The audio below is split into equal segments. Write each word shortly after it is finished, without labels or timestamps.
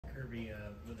Kirby,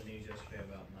 with the news yesterday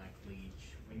about Mike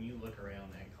Leach, when you look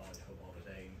around at college football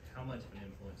today, how much of an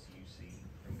influence do you see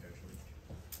from Coach Leach?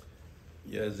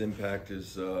 Yeah, his impact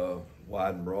is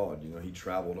wide and broad. You know, he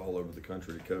traveled all over the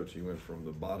country to coach. He went from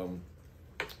the bottom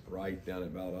right down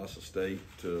at Valdosta State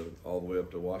to all the way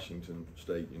up to Washington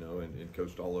State, you know, and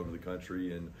coached all over the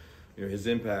country. And, you know, his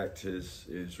impact is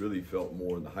really felt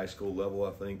more in the high school level,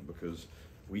 I think, because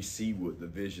we see what the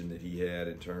vision that he had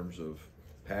in terms of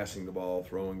passing the ball,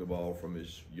 throwing the ball from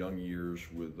his young years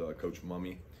with Coach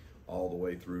Mummy all the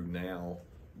way through now.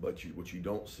 But what you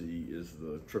don't see is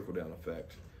the trickle-down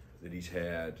effect that he's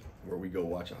had where we go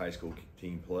watch a high school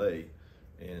team play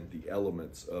and the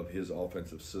elements of his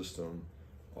offensive system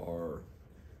are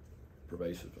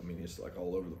pervasive. I mean, it's like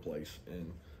all over the place.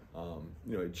 And,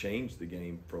 you know, it changed the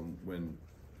game from when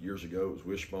years ago it was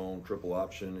wishbone, triple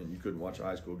option, and you couldn't watch a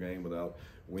high school game without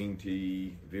wing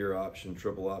tee, veer option,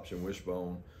 triple option,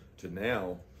 wishbone, to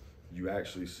now you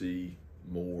actually see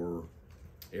more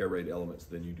air raid elements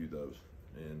than you do those.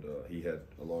 And he had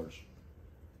a large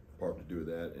part to do with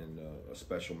that, and a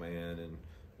special man, and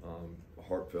a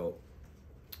heartfelt,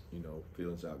 you know,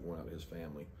 feelings out going out to his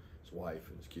family, his wife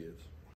and his kids.